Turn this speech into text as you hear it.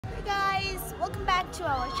welcome back to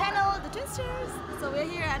our channel, The Twisters. So we're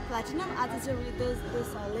here at Platinum as it's this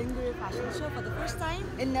Lingerie Fashion Show for the first time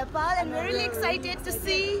in Nepal, and we're really excited to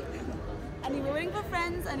see. And we're waiting for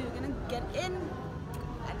friends, and we're gonna get in.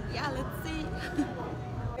 And yeah, let's see.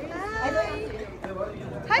 Hi.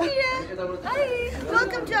 Hi, Meera. Hi.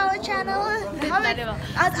 Welcome to our channel.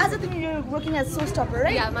 As a thing, you're working as Showstopper,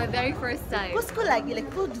 right? Yeah, my very first time. What's cool like? Like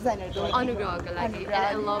cool designer. And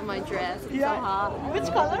I love my dress. It's so hot. Which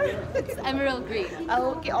color? It's emerald green.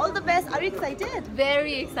 Okay, all the best. Are you excited?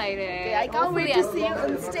 Very excited. Okay, I can't wait to see you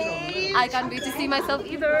on stage. I can't wait to see myself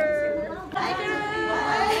either. Hi,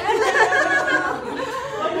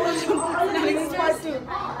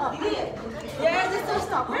 yeah, this is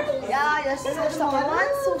Showstopper. Yeah, yes, Showstopper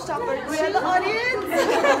one, Showstopper. We are the audience.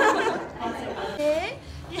 Okay,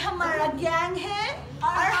 ये हमारा gang है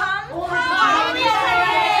और हम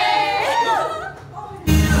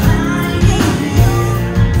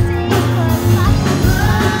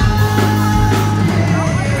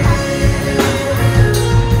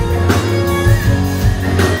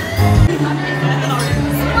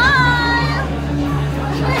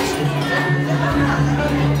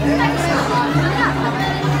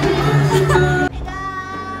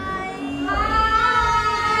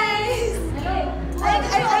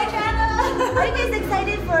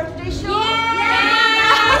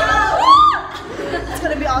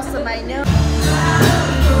awesome, I know.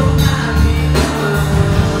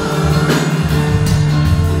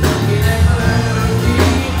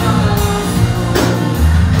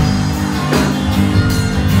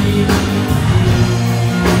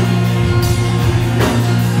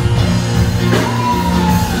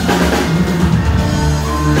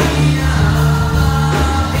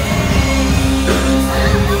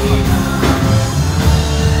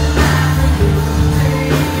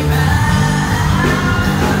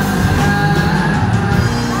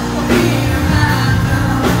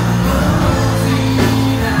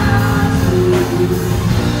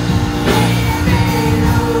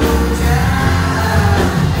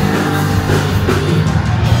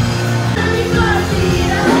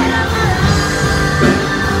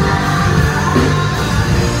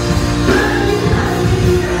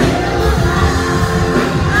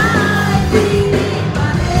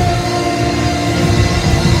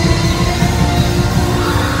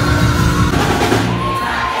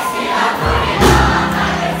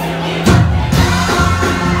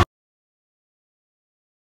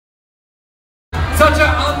 Such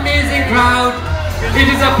an amazing crowd. It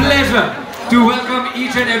is a pleasure to welcome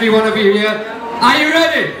each and every one of you here. Are you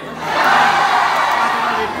ready?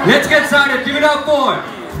 Let's get started. Give it up for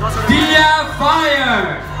Dia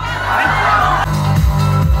Fire.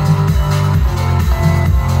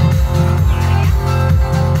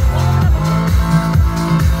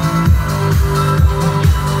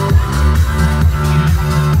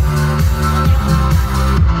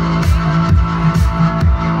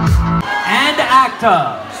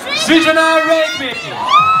 Srijana Regmi.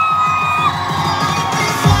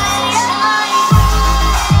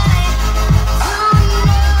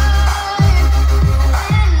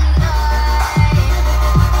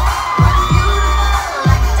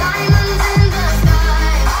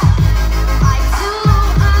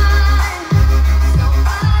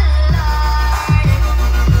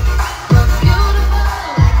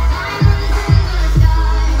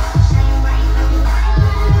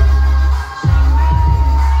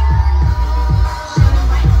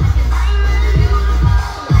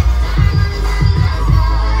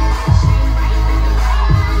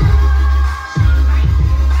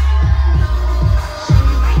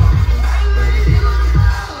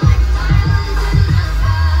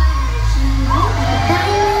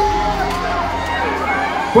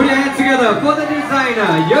 Put your hands together for the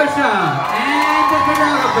designer, Yosha, and the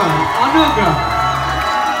choreographer, Anuga.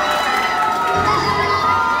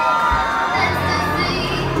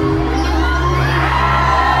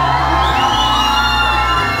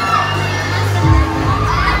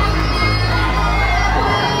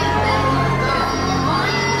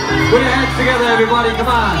 Put your hands together, everybody, come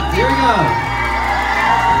on, here we go.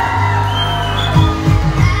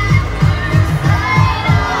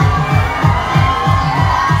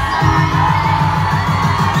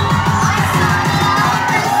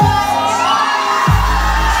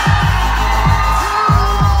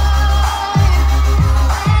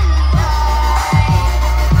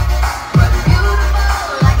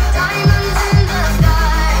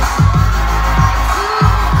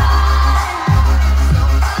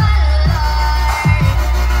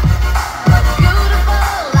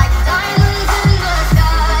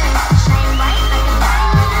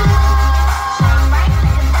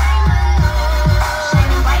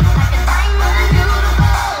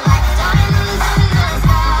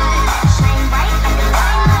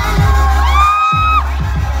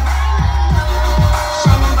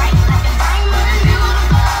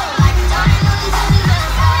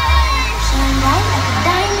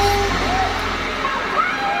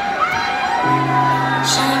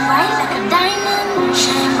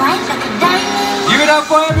 up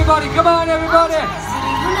for everybody. Come on, everybody.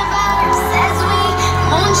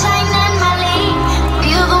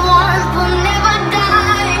 Feel the warmth will never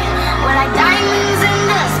die. We're like diamonds in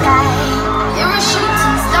the sky. You're a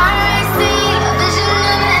shooting star, I see. A vision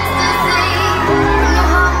of ecstasy. When you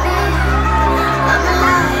hold me, I'm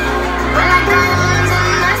alive. We're like diamonds in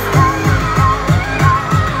the sky.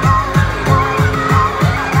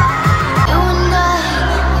 You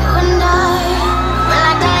and I, we're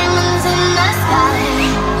like diamonds in the sky.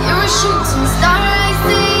 You're a shooting star, I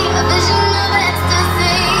see. A vision of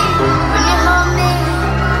ecstasy. When you hold me,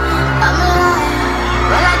 I'm alive.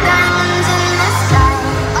 We're like diamonds in the sky.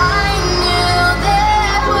 I knew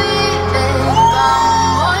that we'd become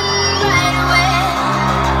one right away.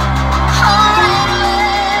 Oh, right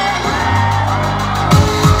away.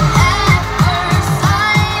 At first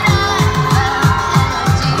sight, I felt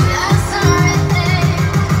energy that's everything.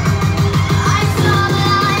 I saw the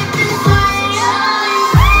light inside you.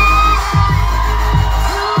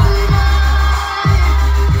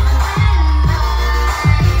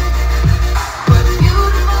 We're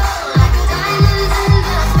beautiful like diamonds in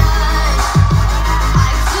the sky.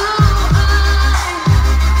 Eye to eye, so alive.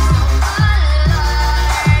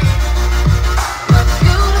 We're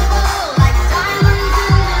beautiful like diamonds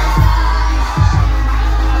in the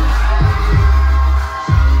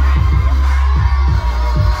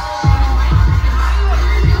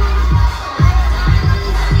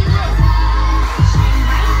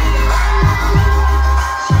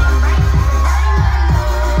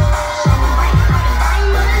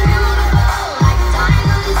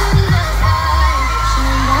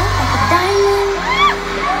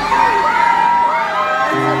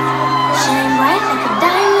shine bright like a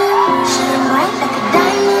diamond, shine bright like a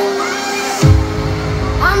diamond.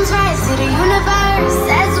 Arms rise to the universe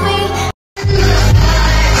as we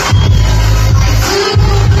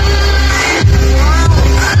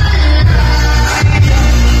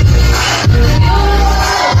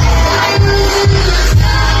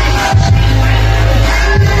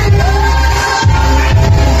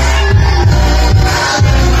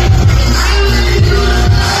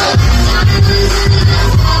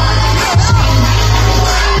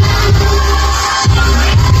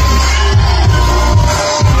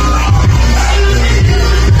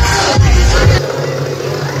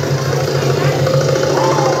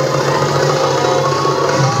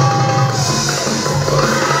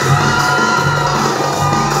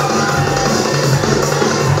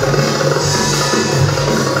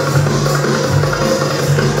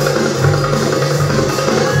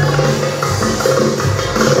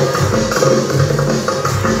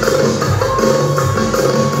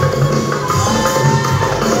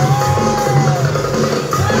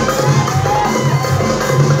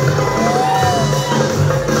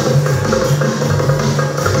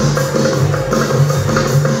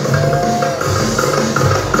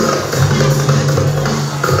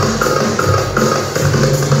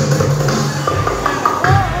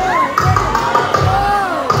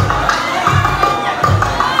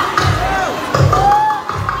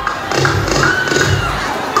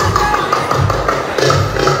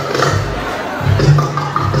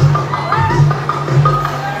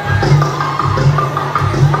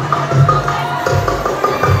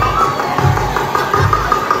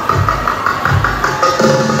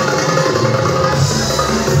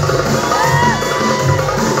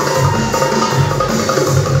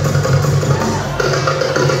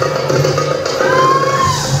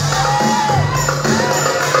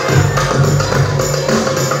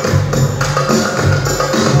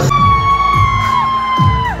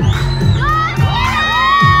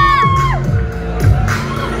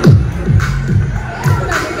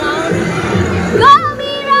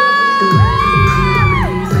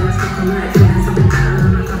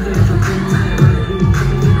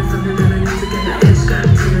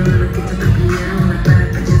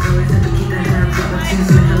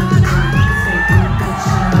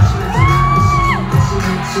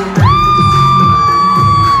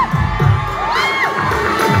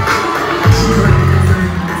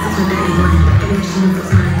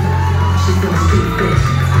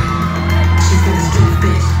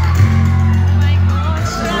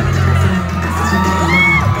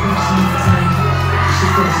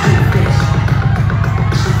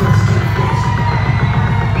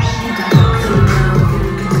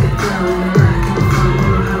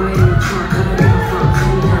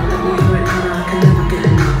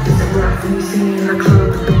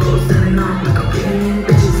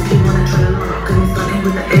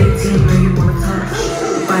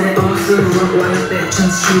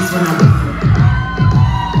streets when I'm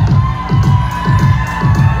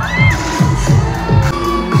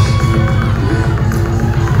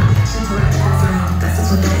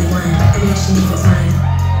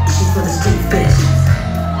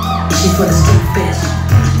for the street bitch.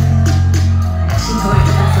 She told her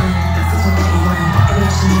that's fine, that's just what they want. Every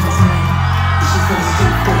action is a time. She for the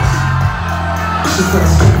street bitch. She for the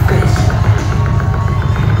street bitch.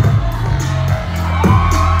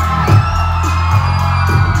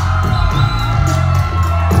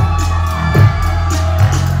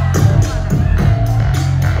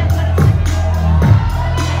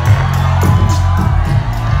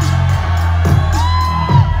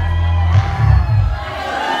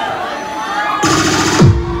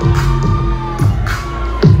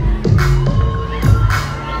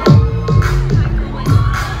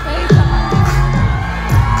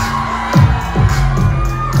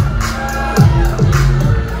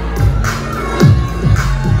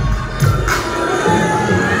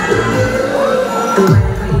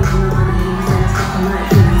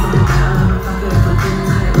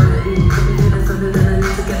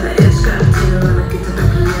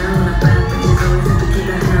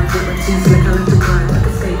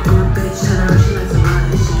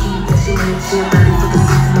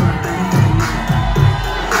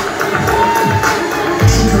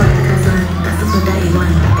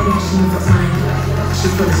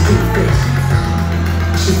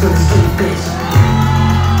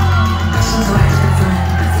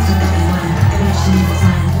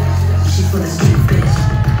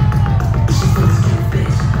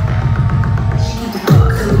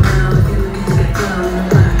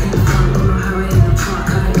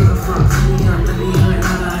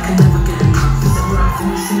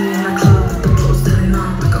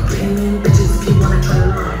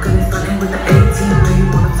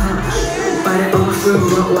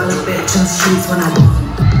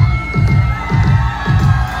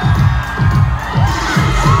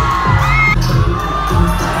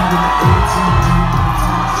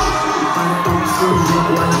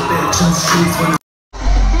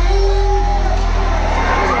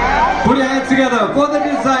 Put your hands together for the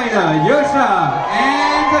designer, Yusha,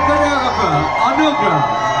 and the choreographer, Anugrah.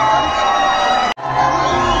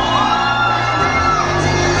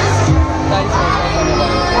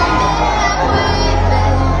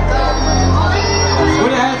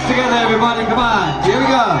 Put your hands together, everybody, come on, here we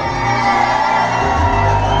go.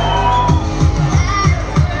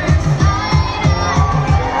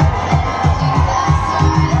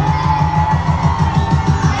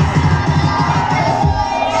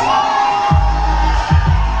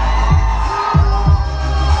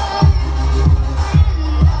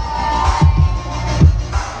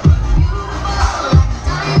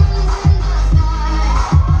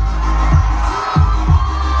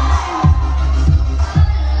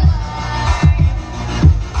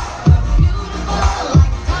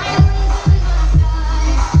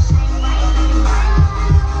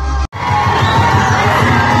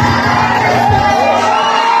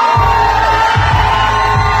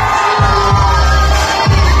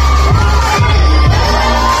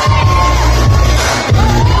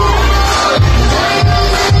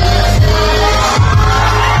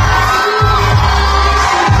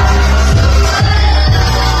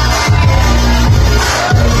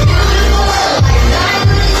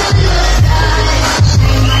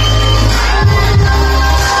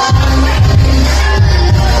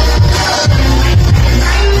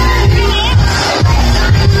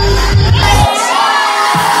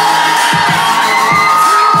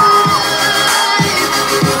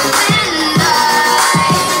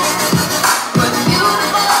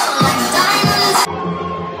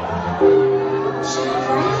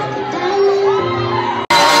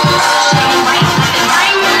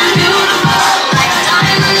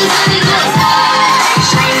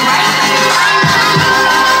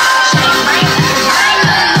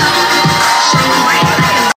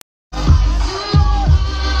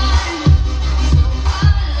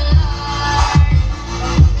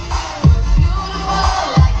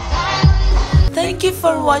 Thank you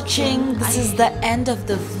for watching. This is the end of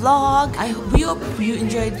the vlog. We hope you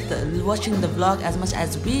enjoyed watching the vlog as much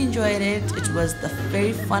as we enjoyed it. It was the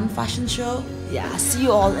very fun fashion show. Yeah, see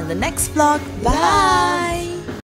you all in the next vlog. Bye.